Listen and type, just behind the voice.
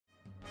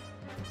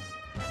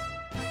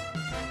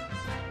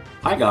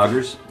Hi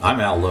Goggers, I'm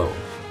Al Lowe.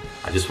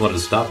 I just wanted to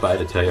stop by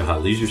to tell you how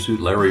Leisure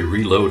Suit Larry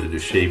Reloaded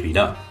is shaping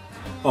up.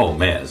 Oh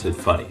man, is it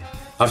funny.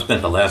 I've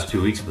spent the last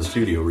 2 weeks in the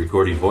studio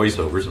recording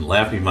voiceovers and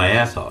laughing my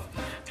ass off.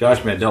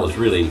 Josh Mandel has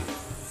really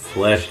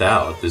fleshed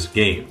out this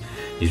game.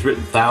 He's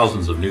written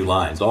thousands of new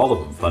lines, all of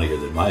them funnier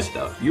than my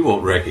stuff. You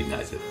won't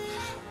recognize it.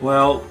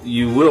 Well,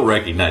 you will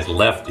recognize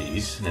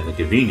Lefties and the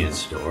convenience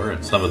store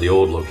and some of the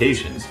old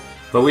locations.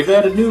 But we've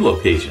added new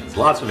locations,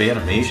 lots of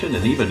animation,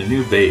 and even a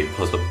new babe,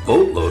 plus a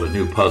boatload of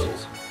new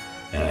puzzles.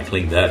 And I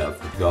cleaned that up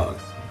for Gog.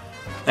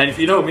 And if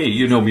you know me,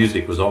 you know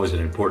music was always an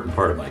important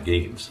part of my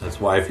games. That's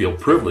why I feel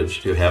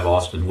privileged to have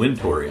Austin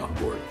Wintory on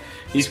board.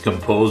 He's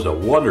composed a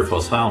wonderful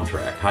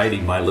soundtrack,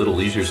 hiding my little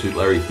Leisure Suit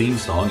Larry theme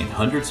song in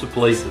hundreds of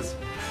places.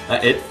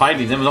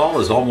 Finding them all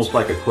is almost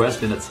like a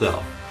quest in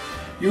itself.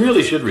 You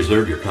really should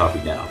reserve your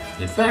copy now.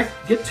 In fact,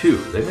 get two.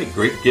 They make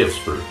great gifts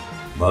for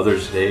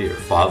Mother's Day or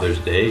Father's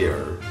Day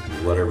or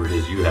whatever it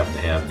is you happen to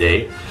have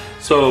day.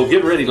 So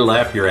get ready to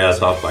laugh your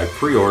ass off by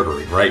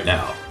pre-ordering right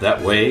now.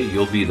 That way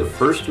you'll be the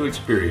first to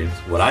experience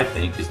what I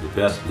think is the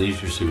best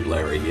Leisure Suit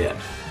Larry yet.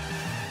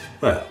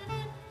 Well,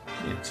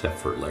 except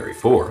for Larry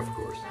 4, of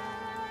course.